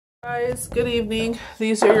Guys, good evening.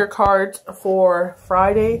 These are your cards for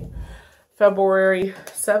Friday, February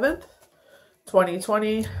 7th,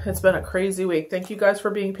 2020. It's been a crazy week. Thank you guys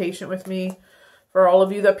for being patient with me. For all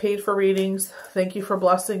of you that paid for readings, thank you for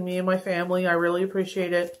blessing me and my family. I really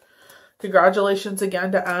appreciate it. Congratulations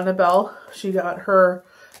again to Annabelle. She got her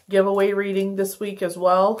giveaway reading this week as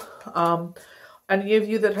well. Any of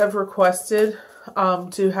you that have requested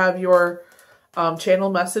to have your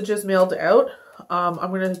channel messages mailed out, I'm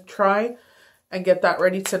going to try and get that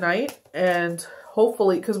ready tonight, and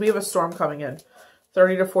hopefully, because we have a storm coming in,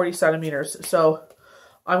 30 to 40 centimeters, so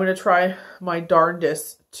I'm going to try my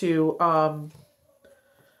darndest to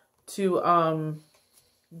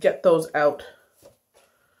get those out,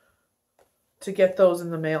 to get those in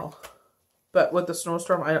the mail, but with the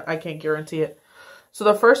snowstorm, I can't guarantee it. So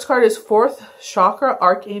the first card is 4th Chakra,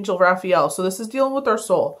 Archangel Raphael. So this is dealing with our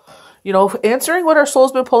soul. You know, answering what our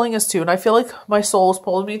soul's been pulling us to. And I feel like my soul is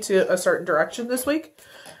pulling me to a certain direction this week.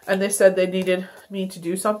 And they said they needed me to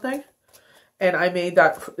do something. And I made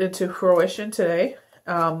that into fruition today.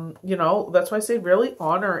 You know, that's why I say really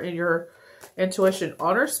honor in your intuition.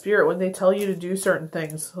 Honor spirit when they tell you to do certain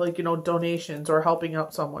things. Like, you know, donations or helping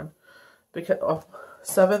out someone. Because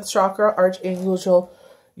 7th Chakra, Archangel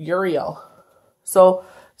Uriel. So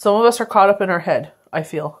some of us are caught up in our head, I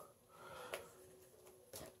feel.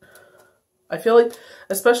 I feel like,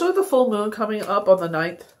 especially with the full moon coming up on the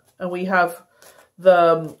 9th, and we have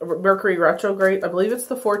the Mercury retrograde, I believe it's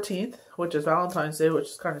the 14th, which is Valentine's Day, which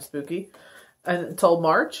is kind of spooky, and until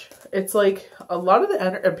March, it's like a lot of the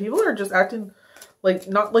energy, people are just acting like,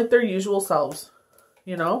 not like their usual selves,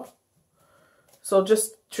 you know? So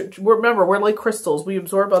just remember, we're like crystals. We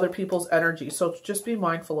absorb other people's energy, so just be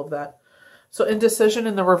mindful of that. So indecision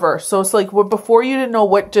in the reverse. So it's like before you didn't know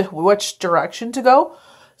which direction to go,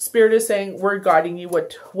 Spirit is saying, we're guiding you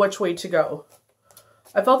which way to go.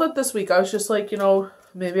 I felt that this week. I was just like, you know,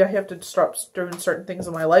 maybe I have to stop doing certain things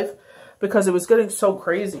in my life because it was getting so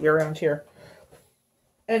crazy around here.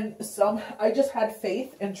 And I just had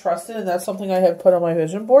faith and trusted, and that's something I have put on my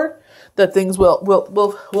vision board, that things will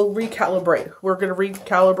recalibrate. We're going to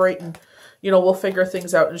recalibrate, and, you know, we'll figure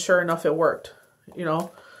things out. And sure enough, it worked. You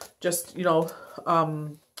know, just, you know,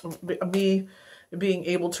 me being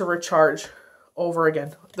able to recharge over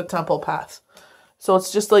again, the temple path. So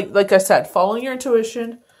it's just like I said, following your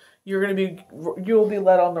intuition, you will be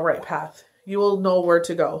led on the right path. You will know where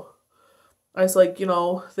to go. I was like, you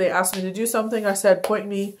know, they asked me to do something. I said, point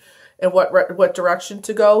me in what direction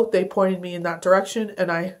to go. They pointed me in that direction, and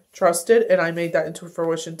I trusted, and I made that into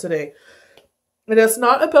fruition today. And it's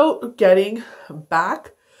not about getting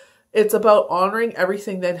back. It's about honoring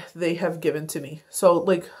everything that they have given to me. So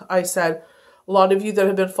like I said, a lot of you that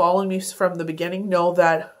have been following me from the beginning know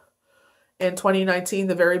that in 2019,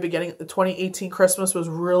 the very beginning, the 2018 Christmas was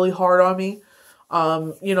really hard on me.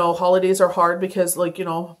 You know, holidays are hard because, like, you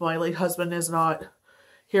know, my late husband is not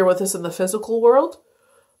here with us in the physical world.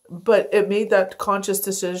 But it made that conscious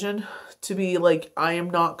decision to be like, I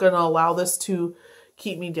am not going to allow this to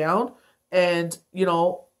keep me down. And, you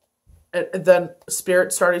know, and then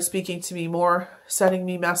Spirit started speaking to me more, sending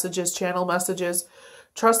me messages, channel messages,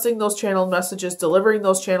 trusting those channel messages, delivering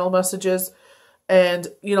those channel messages. And,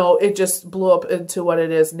 you know, it just blew up into what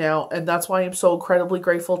it is now. And that's why I'm so incredibly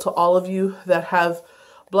grateful to all of you that have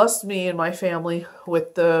blessed me and my family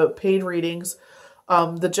with the paid readings,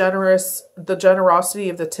 the generosity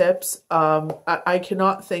of the tips. I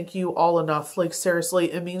cannot thank you all enough. Like,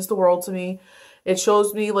 seriously, it means the world to me. It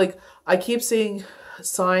shows me, like, I keep seeing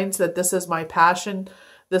signs that this is my passion,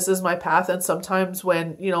 this is my path. And sometimes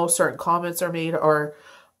when, you know, certain comments are made or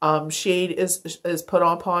shade is put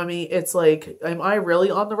upon me, it's like, am I really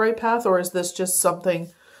on the right path, or is this just something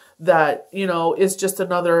that, you know, is just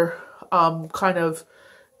another kind of,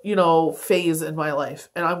 you know, phase in my life?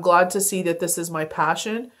 And I'm glad to see that this is my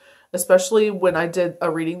passion, especially when I did a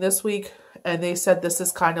reading this week and they said this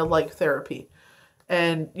is kind of like therapy.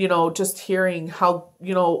 And, you know, just hearing how,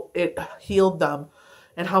 you know, it healed them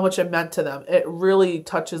and how much it meant to them, it really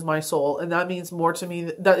touches my soul. And that means more to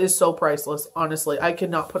me. That is so priceless, honestly. I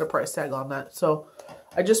cannot put a price tag on that. So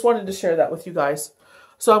I just wanted to share that with you guys.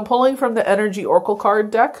 So I'm pulling from the Energy Oracle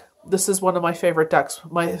card deck. This is one of my favorite decks.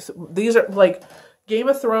 These are like Game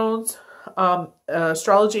of Thrones,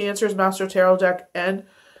 Astrology Answers, Master Tarot deck, and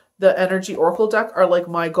the Energy Oracle deck are like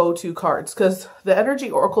my go-to cards. Because the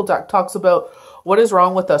Energy Oracle deck talks about what is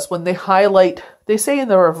wrong with us when they highlight, they say in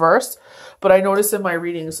the reverse, but I notice in my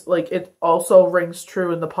readings, like, it also rings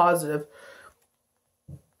true in the positive.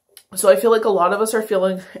 So I feel like a lot of us are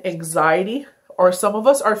feeling anxiety, or some of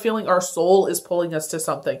us are feeling our soul is pulling us to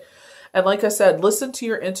something. And like I said, listen to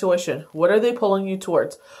your intuition. What are they pulling you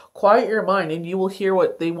towards? Quiet your mind and you will hear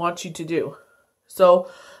what they want you to do.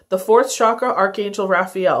 So the fourth chakra, Archangel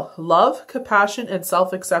Raphael, love, compassion, and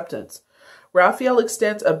self-acceptance. Raphael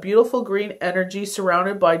extends a beautiful green energy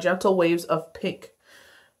surrounded by gentle waves of pink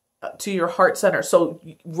to your heart center. So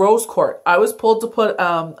rose quartz. I was pulled to put,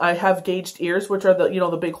 I have gauged ears, which are the, you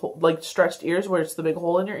know, the big, like stretched ears where it's the big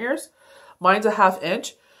hole in your ears. Mine's a 1/2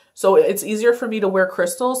 inch. So it's easier for me to wear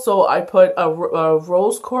crystals. So I put a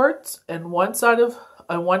rose quartz in one side of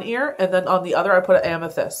one ear. And then on the other, I put an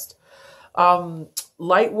amethyst.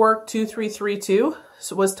 Lightwork 2332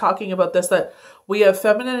 was talking about this, that we have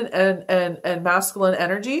feminine and masculine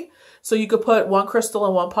energy. So you could put one crystal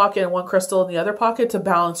in one pocket and one crystal in the other pocket to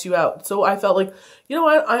balance you out. So I felt like, you know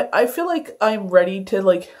what, I feel like I'm ready to,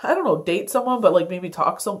 like, I don't know, date someone, but like maybe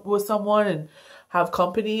talk with someone and have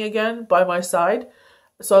company again by my side.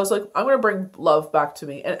 So I was like, I'm going to bring love back to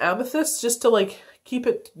me. And amethyst, just to like keep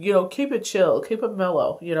it, you know, keep it chill, keep it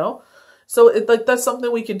mellow, you know. So it, like, that's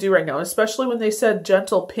something we can do right now, especially when they said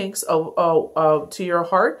gentle pinks to your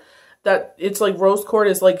heart, that it's like rose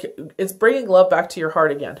quartz is like, it's bringing love back to your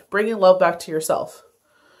heart again, bringing love back to yourself.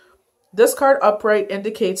 This card upright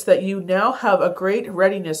indicates that you now have a great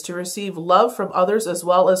readiness to receive love from others as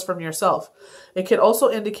well as from yourself. It can also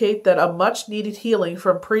indicate that a much needed healing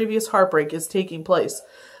from previous heartbreak is taking place.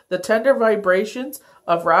 The tender vibrations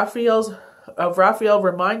of Raphael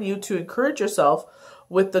remind you to encourage yourself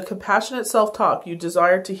with the compassionate self-talk you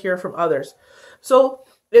desire to hear from others. So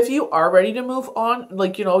if you are ready to move on,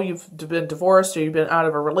 like, you know, you've been divorced or you've been out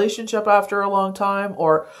of a relationship after a long time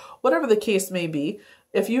or whatever the case may be,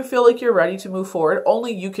 if you feel like you're ready to move forward,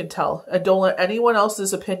 only you can tell. And don't let anyone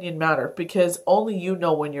else's opinion matter, because only you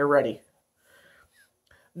know when you're ready.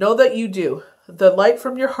 Know that you do. The light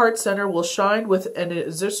from your heart center will shine with an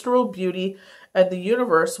irresistible beauty, and the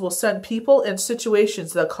universe will send people and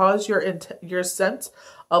situations that cause your sense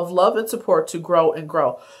of love and support to grow and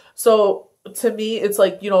grow. So to me, it's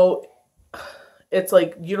like, you know, it's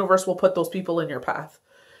like universe will put those people in your path.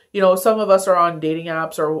 You know, some of us are on dating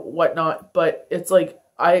apps or whatnot, but it's like,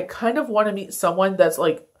 I kind of want to meet someone that's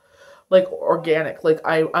like organic. Like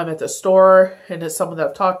I'm at the store and it's someone that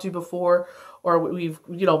I've talked to before, or we've,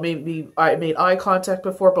 you know, maybe I made eye contact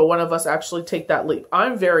before, but one of us actually take that leap.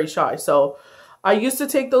 I'm very shy. So I used to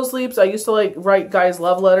take those leaps. I used to like write guys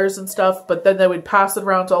love letters and stuff, but then they would pass it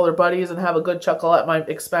around to all their buddies and have a good chuckle at my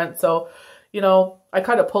expense. So, you know, I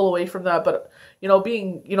kind of pull away from that, but you know,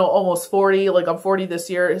 being, you know, almost 40, like I'm 40 this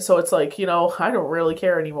year. So it's like, you know, I don't really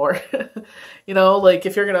care anymore. You know, like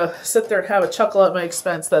if you're going to sit there and have a chuckle at my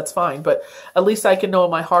expense, that's fine. But at least I can know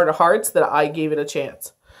in my heart of hearts that I gave it a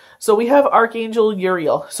chance. So we have Archangel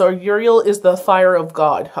Uriel. So Uriel is the fire of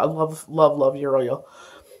God. I love Uriel.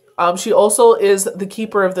 She also is the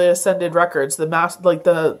keeper of the ascended records,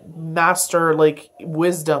 the master, like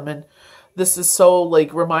wisdom. And this is so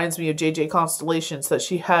like reminds me of JJ Constellations, that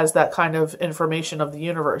she has that kind of information of the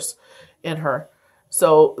universe in her.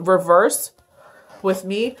 So reverse with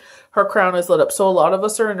me, her crown is lit up. So a lot of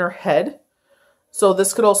us are in her head. So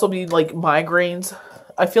this could also be like migraines.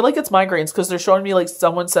 I feel like it's migraines because they're showing me like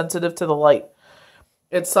someone sensitive to the light.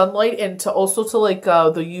 It's sunlight, and to also to like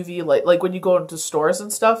the UV light, like when you go into stores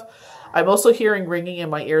and stuff. I'm also hearing ringing in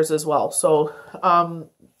my ears as well. So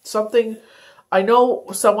something, I know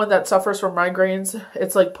someone that suffers from migraines.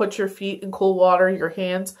 It's like put your feet in cool water, your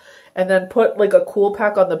hands, and then put like a cool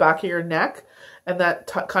pack on the back of your neck, and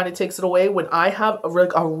that kind of takes it away. When I have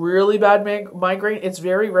a really bad migraine, it's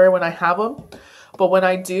very rare when I have them. But when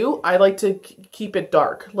I do, I like to keep it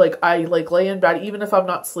dark. Like I like lay in bed, even if I'm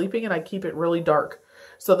not sleeping, and I keep it really dark.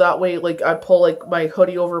 So that way, like I pull like my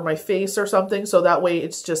hoodie over my face or something. So that way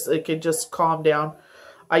it's just, it can just calm down.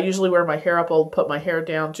 I usually wear my hair up. I'll put my hair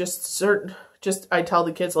down. I tell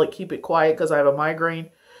the kids like, keep it quiet because I have a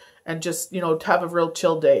migraine, and just, you know, have a real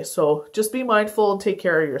chill day. So just be mindful and take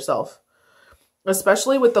care of yourself.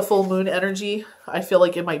 Especially with the full moon energy, I feel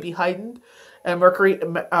like it might be heightened. And Mercury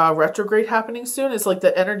retrograde happening soon. It's like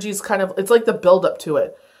the energy is kind of, it's like the build up to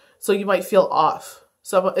it. So you might feel off.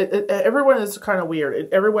 So everyone is kind of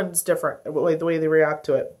weird. Everyone's different the way they react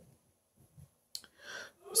to it.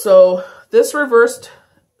 So this card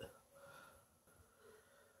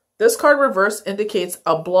reversed indicates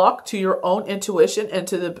a block to your own intuition and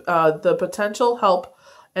to the potential help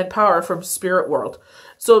and power from spirit world.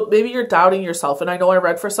 So maybe you're doubting yourself. And I know I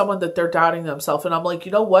read for someone that they're doubting themselves. And I'm like,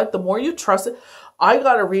 you know what? The more you trust it, I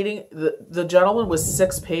got a reading. The gentleman was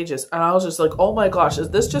 6 pages. And I was just like, oh my gosh,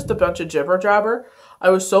 is this just a bunch of jibber jabber? I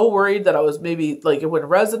was so worried that I was maybe like it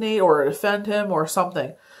wouldn't resonate or offend him or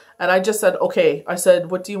something. And I just said, okay. I said,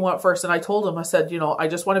 what do you want first? And I told him, I said, I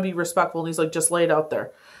just want to be respectful. And he's like, just lay it out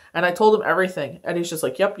there. And I told him everything. And he's just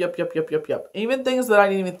like, yep. Even things that I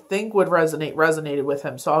didn't even think would resonated with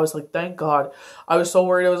him. So I was like, thank God. I was so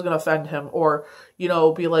worried I was going to offend him or,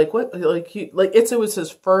 be like, what? It was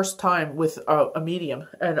his first time with a medium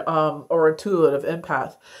and, or intuitive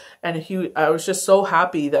empath. And I was just so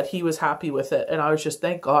happy that he was happy with it. And I was just,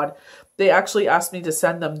 thank God. They actually asked me to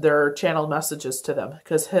send them their channel messages to them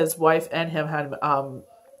because his wife and him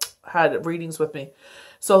had readings with me.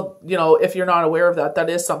 So, if you're not aware of that, that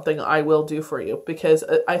is something I will do for you because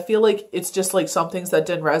I feel like it's just like some things that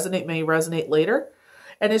didn't resonate may resonate later.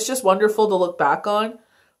 And it's just wonderful to look back on.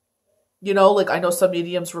 I know some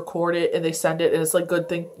mediums record it and they send it and it's like good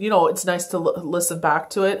thing. It's nice to listen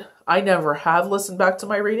back to it. I never have listened back to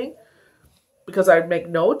my reading because I make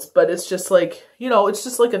notes, but it's just like, it's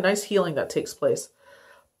just like a nice healing that takes place.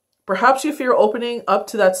 Perhaps you fear opening up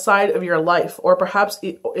to that side of your life, or perhaps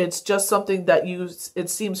it's just something that it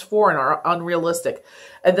seems foreign or unrealistic.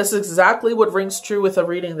 And this is exactly what rings true with a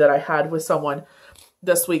reading that I had with someone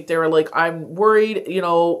this week. They were like, I'm worried,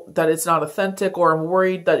 that it's not authentic, or I'm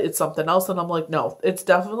worried that it's something else. And I'm like, no, it's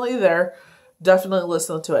definitely there. Definitely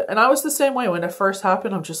listen to it. And I was the same way when it first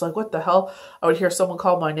happened. I'm just like, what the hell? I would hear someone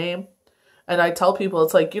call my name. And I tell people,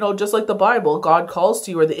 it's like, just like the Bible, God calls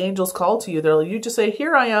to you or the angels call to you. They're like, you just say,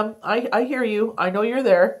 here I am. I hear you. I know you're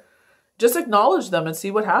there. Just acknowledge them and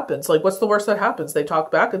see what happens. Like, what's the worst that happens? They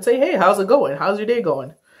talk back and say, hey, how's it going? How's your day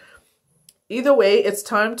going? Either way, it's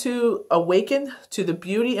time to awaken to the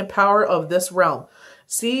beauty and power of this realm.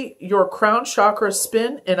 See your crown chakra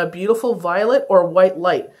spin in a beautiful violet or white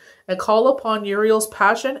light and call upon Uriel's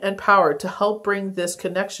passion and power to help bring this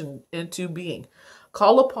connection into being.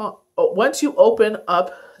 Once you open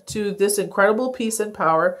up to this incredible peace and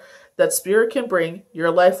power that spirit can bring, your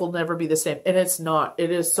life will never be the same. And it's not. It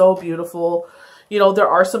is so beautiful. There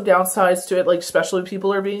are some downsides to it, like especially when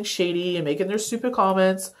people are being shady and making their stupid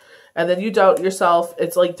comments. And then you doubt yourself.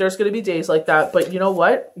 It's like there's going to be days like that. But you know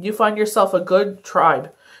what? You find yourself a good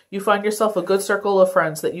tribe. You find yourself a good circle of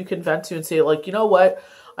friends that you can vent to and say, like, you know what?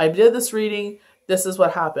 I did this reading. This is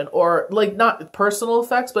what happened. Or like not personal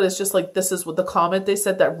effects, but it's just like, this is what the comment they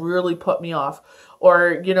said that really put me off.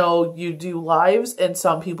 Or, you do lives and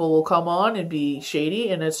some people will come on and be shady.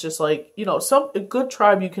 And it's just like, a good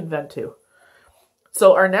tribe you can vent to.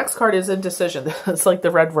 So our next card is Indecision. It's like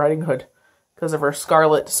the Red Riding Hood because of her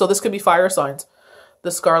scarlet. So this could be fire signs.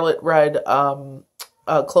 The scarlet red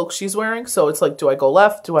cloak she's wearing. So it's like, do I go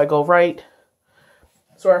left? Do I go right?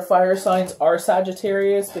 So our fire signs are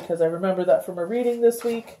Sagittarius, because I remember that from a reading this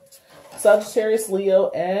week. Sagittarius,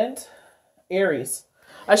 Leo, and Aries.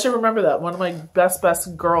 I should remember that. One of my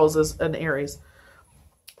best girls is an Aries.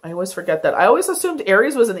 I always forget that. I always assumed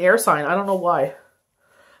Aries was an air sign. I don't know why.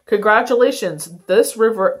 Congratulations. This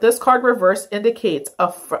card reverse indicates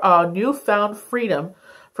a newfound freedom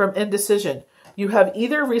from indecision. You have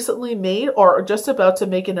either recently made or are just about to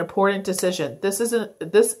make an important decision. This is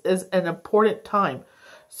an important time.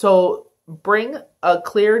 So bring a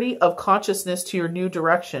clarity of consciousness to your new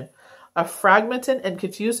direction. A fragmented and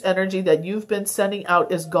confused energy that you've been sending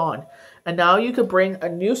out is gone. And now you could bring a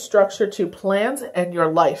new structure to plans and your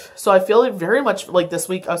life. So I feel it very much like this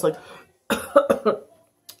week. I was like,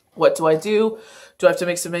 what do I do? Do I have to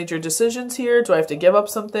make some major decisions here? Do I have to give up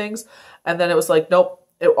some things? And then it was like, nope,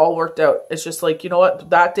 it all worked out. It's just like, you know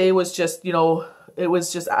what? That day was just, it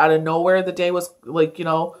was just out of nowhere. The day was like,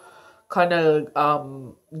 kind of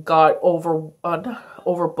got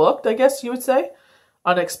overbooked, I guess you would say,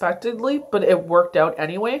 unexpectedly, but it worked out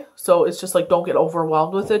anyway. So it's just like, don't get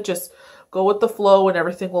overwhelmed with it. Just go with the flow and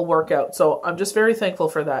everything will work out. So I'm just very thankful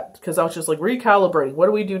for that, because I was just like recalibrating. What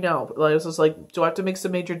do we do now? I was just like, do I have to make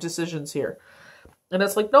some major decisions here? And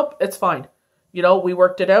it's like, nope, it's fine. We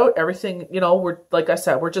worked it out. Everything, we're, like I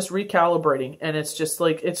said, we're just recalibrating. And it's just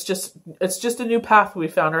like, it's just a new path we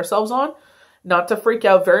found ourselves on. Not to freak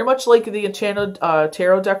out, very much like the Enchanted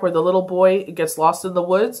Tarot deck where the little boy gets lost in the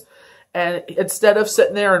woods. And instead of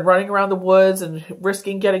sitting there and running around the woods and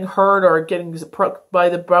risking getting hurt or getting pricked by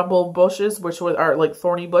the bramble bushes, which are like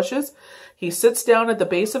thorny bushes, he sits down at the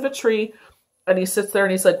base of a tree and he sits there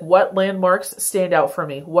and he's like, what landmarks stand out for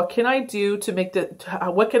me? What can I do to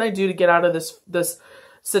get out of this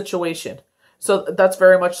situation? So that's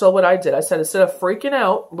very much so what I did. I said, instead of freaking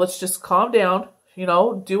out, let's just calm down.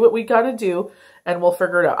 Do what we got to do and we'll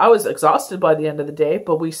figure it out. I was exhausted by the end of the day,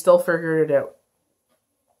 but we still figured it out.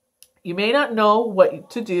 You may not know what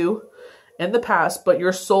to do in the past, but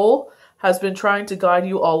your soul has been trying to guide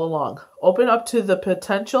you all along. Open up to the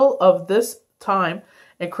potential of this time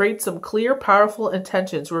and create some clear, powerful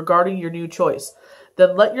intentions regarding your new choice.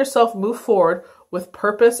 then let yourself move forward with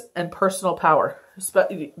purpose and personal power.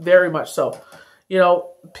 Very much so. You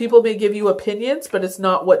know, people may give you opinions, but it's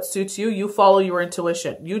not what suits you. You follow your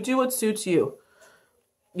intuition. You do what suits you.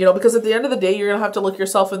 You know, because at the end of the day, you're going to have to look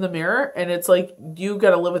yourself in the mirror, and it's like, you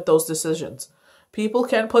got to live with those decisions. People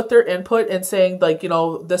can put their input in saying, like, you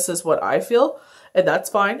know, this is what I feel, and that's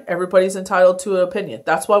fine. Everybody's entitled to an opinion.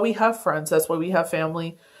 That's why we have friends. That's why we have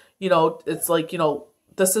family. You know, it's like, you know,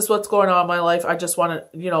 this is what's going on in my life. I just want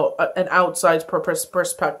to, you know, an outside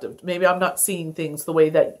perspective. Maybe I'm not seeing things the way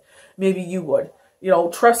that maybe you would. You know,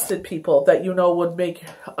 trusted people that you know would make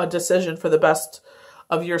a decision for the best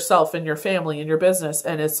of yourself and your family and your business.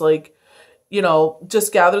 And it's like, you know,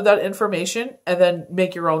 just gather that information and then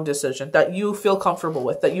make your own decision that you feel comfortable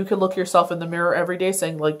with, that you can look yourself in the mirror every day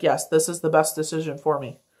saying, like, yes, this is the best decision for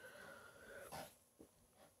me.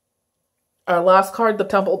 Our last card, the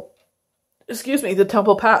temple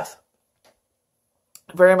path.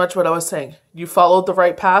 Very much what I was saying. You followed the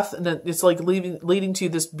right path, and then it's like leading to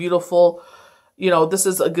this beautiful, you know, this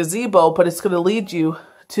is a gazebo, but it's going to lead you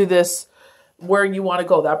to this, where you want to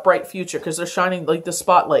go, that bright future, because they're shining like the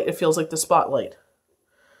spotlight. It feels like the spotlight.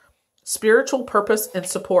 Spiritual purpose and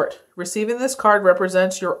support. Receiving this card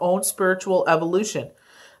represents your own spiritual evolution.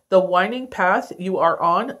 The winding path you are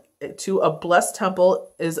on to a blessed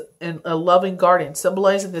temple is in a loving garden,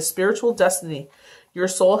 symbolizing the spiritual destiny your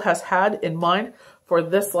soul has had in mind for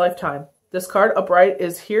this lifetime. This card upright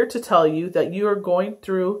is here to tell you that you are going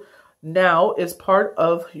through now is part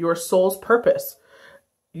of your soul's purpose.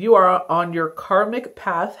 You are on your karmic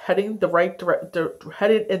path, headed in the right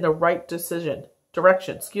direction,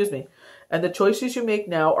 and the choices you make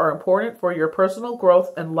now are important for your personal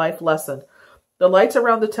growth and life lesson. The lights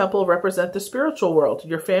around the temple represent the spiritual world,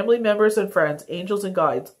 your family members and friends, angels and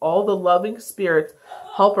guides, all the loving spirits,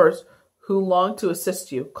 helpers who long to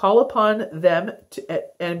assist you. Call upon them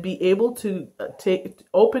and be able to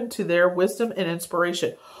open to their wisdom and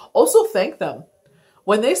inspiration. Also thank them.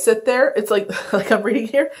 When they sit there, it's like I'm reading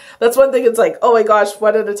here. That's one thing. It's like, oh my gosh,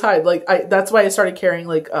 one at a time. Like that's why I started carrying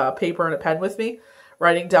like paper and a pen with me,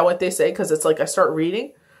 writing down what they say. Because it's like I start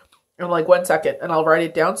reading, and I'm like 1 second, and I'll write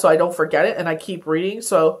it down so I don't forget it, and I keep reading.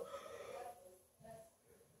 So,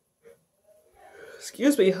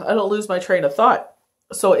 excuse me, I don't lose my train of thought.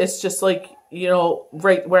 So it's just like, you know,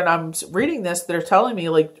 right when I'm reading this, they're telling me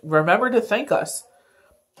like, remember to thank us.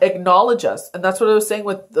 Acknowledge us. And that's what I was saying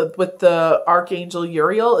with the Archangel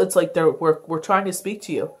Uriel. It's like we're trying to speak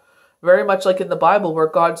to you. Very much like in the Bible where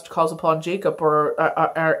God calls upon Jacob or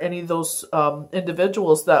any of those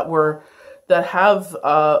individuals that have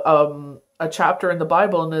a chapter in the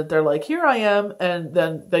Bible, and they're like, here I am. And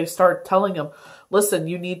then they start telling him, listen,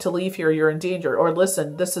 you need to leave here. You're in danger. Or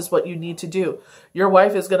listen, this is what you need to do. Your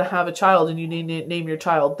wife is going to have a child, and you need to name your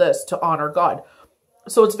child this to honor God.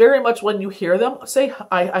 So it's very much when you hear them say,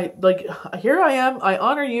 I like, here I am, I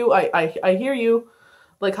honor you, I hear you,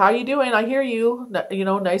 like, how you doing? I hear you, you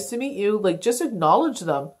know, nice to meet you. Like, just acknowledge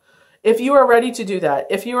them. If you are ready to do that.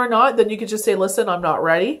 If you are not, then you could just say, listen, I'm not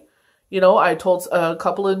ready. You know, I told a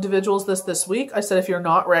couple of individuals this week. I said, if you're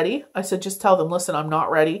not ready, I said, just tell them, listen, I'm not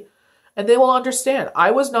ready. And they will understand. I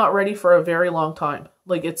was not ready for a very long time.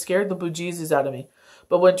 Like, it scared the bejesus out of me.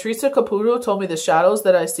 But when Teresa Caputo told me the shadows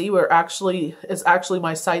that I see is actually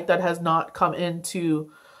my sight that has not come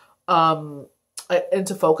into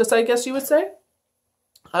focus, I guess you would say,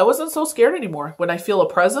 I wasn't so scared anymore. When I feel a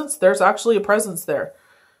presence, there's actually a presence there.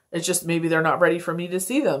 It's just maybe they're not ready for me to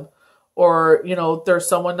see them. Or, you know, there's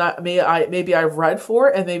someone that maybe I've read for,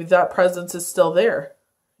 and maybe that presence is still there.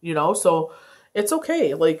 You know, so it's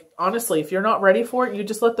okay. Like, honestly, if you're not ready for it, you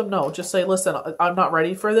just let them know. Just say, listen, I'm not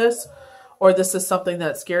ready for this. Or this is something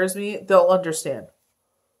that scares me. They'll understand.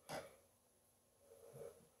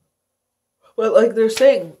 But like they're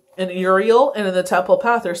saying in Uriel and in the temple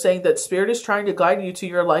path, they're saying that Spirit is trying to guide you to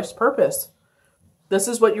your life's purpose. This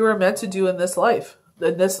is what you were meant to do in this life.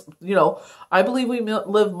 And this, you know, I believe we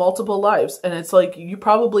live multiple lives. And it's like you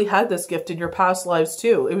probably had this gift in your past lives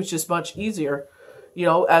too. It was just much easier, you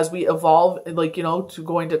know, as we evolve, like, you know, to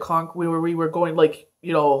going to where we were going, like,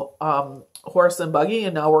 you know, horse and buggy,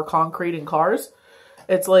 and now we're concrete and cars.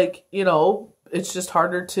 It's like, you know, it's just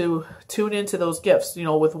harder to tune into those gifts, you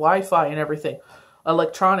know, with Wi-Fi and everything,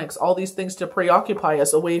 electronics, all these things to preoccupy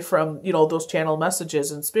us away from, you know, those channel messages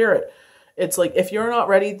and spirit. It's like, if you're not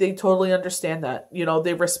ready, they totally understand that, you know,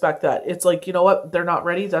 they respect that. It's like, you know what, they're not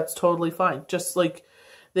ready. That's totally fine. Just like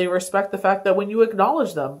they respect the fact that when you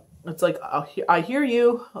acknowledge them, it's like, I hear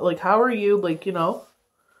you. Like, how are you? Like, you know,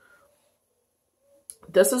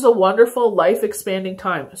 this is a wonderful life-expanding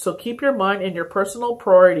time. So keep your mind and your personal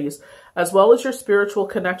priorities as well as your spiritual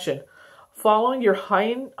connection. Following your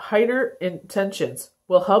higher intentions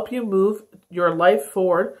will help you move your life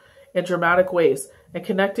forward in dramatic ways, and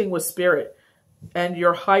connecting with spirit and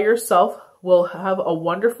your higher self will have a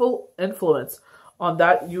wonderful influence on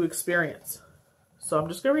that you experience. So I'm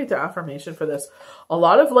just going to read the affirmation for this. A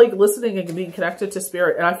lot of like listening and being connected to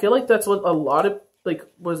spirit. And I feel like that's what a lot of, like,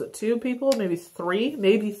 was it 2 people? Maybe 3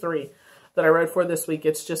 that I read for this week.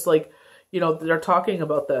 It's just like, you know, they're talking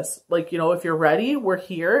about this. Like, you know, if you're ready, we're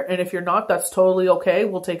here. And if you're not, that's totally okay.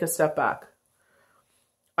 We'll take a step back.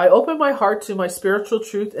 I open my heart to my spiritual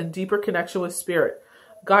truth and deeper connection with spirit.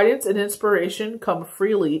 Guidance and inspiration come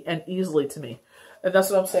freely and easily to me. And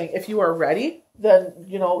that's what I'm saying. If you are ready, then,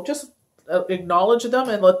 you know, just acknowledge them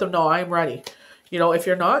and let them know I'm ready. You know, if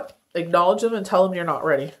you're not, acknowledge them and tell them you're not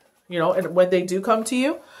ready. You know, and when they do come to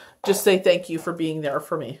you, just say thank you for being there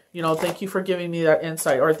for me. You know, thank you for giving me that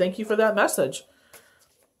insight, or thank you for that message.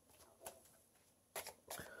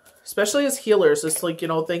 Especially as healers, it's like, you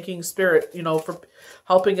know, thanking spirit, you know, for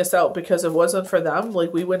helping us out, because if it wasn't for them,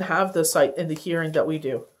 like, we wouldn't have the sight and the hearing that we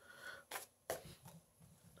do.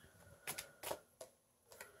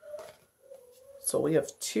 So we have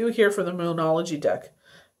 2 here for the Moonology deck.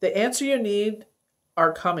 The answer you need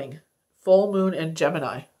are coming. Full moon and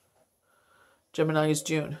Gemini. Gemini is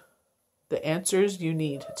June. The answers you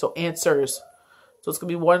need. So answers. So it's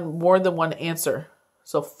going to be more than one answer.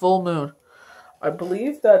 So full moon. I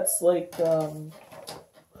believe that's like,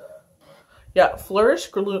 yeah, flourish,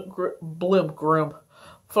 bloom, groom.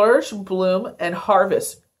 Flourish, bloom, and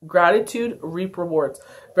harvest. Gratitude, reap rewards.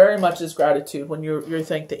 Very much is gratitude when you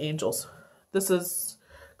thank the angels. This is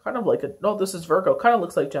kind of like no, this is Virgo. Kind of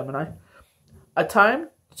looks like Gemini. A time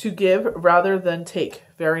to give rather than take.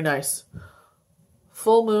 Very nice.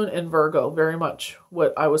 Full moon in Virgo. Very much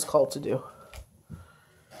what I was called to do.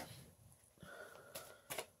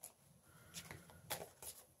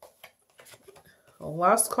 The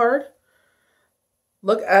last card.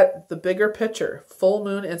 Look at the bigger picture. Full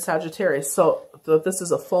moon in Sagittarius. So this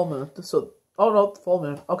is a full moon. So, oh no, full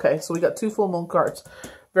moon. Okay, so we got 2 full moon cards.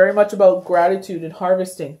 Very much about gratitude and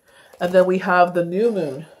harvesting. And then we have the new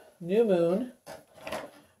moon. New moon.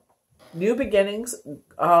 New beginnings.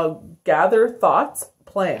 Gather thoughts.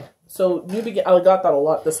 Plan. So I got that a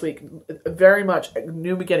lot this week. Very much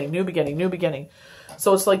new beginning, new beginning, new beginning.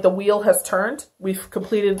 So it's like the wheel has turned. We've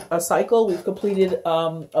completed a cycle. We've completed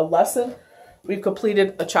a lesson. We've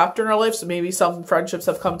completed a chapter in our life. So maybe some friendships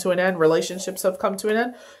have come to an end. Relationships have come to an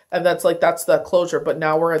end. And that's the closure. But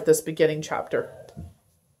now we're at this beginning chapter.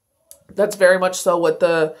 That's very much so what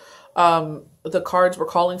the cards were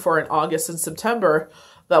calling for in August and September.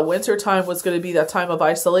 That winter time was going to be that time of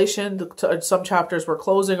isolation. Some chapters were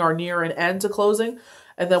closing or near an end to closing.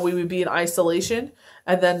 And then we would be in isolation.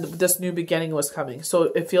 And then this new beginning was coming. So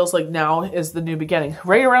it feels like now is the new beginning.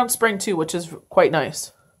 Right around spring too, which is quite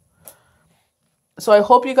nice. So I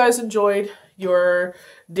hope you guys enjoyed your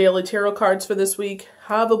daily tarot cards for this week.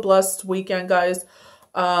 Have a blessed weekend, guys.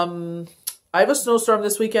 I have a snowstorm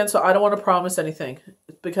this weekend, so I don't want to promise anything.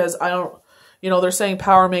 Because I don't, you know, they're saying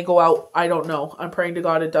power may go out. I don't know. I'm praying to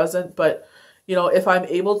God it doesn't. But, you know, if I'm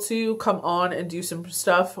able to come on and do some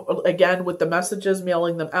stuff, again, with the messages,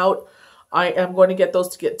 mailing them out, I am going to get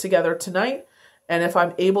those together tonight. And if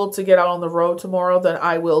I'm able to get out on the road tomorrow, then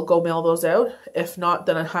I will go mail those out. If not,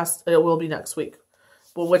 then it will be next week.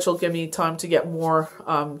 But which will give me time to get more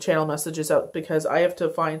channel messages out, because I have to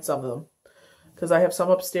find some of them. Because I have some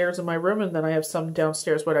upstairs in my room, and then I have some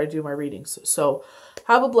downstairs where I do my readings. So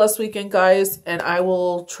have a blessed weekend, guys. And I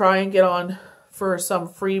will try and get on for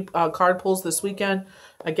some free card pulls this weekend.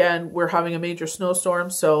 Again, we're having a major snowstorm,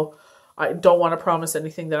 so I don't want to promise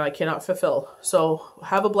anything that I cannot fulfill. So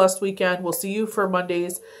have a blessed weekend. We'll see you for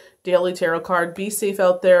Monday's daily tarot card. Be safe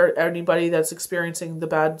out there, anybody that's experiencing the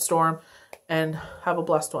bad storm, and have a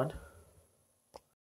blessed one.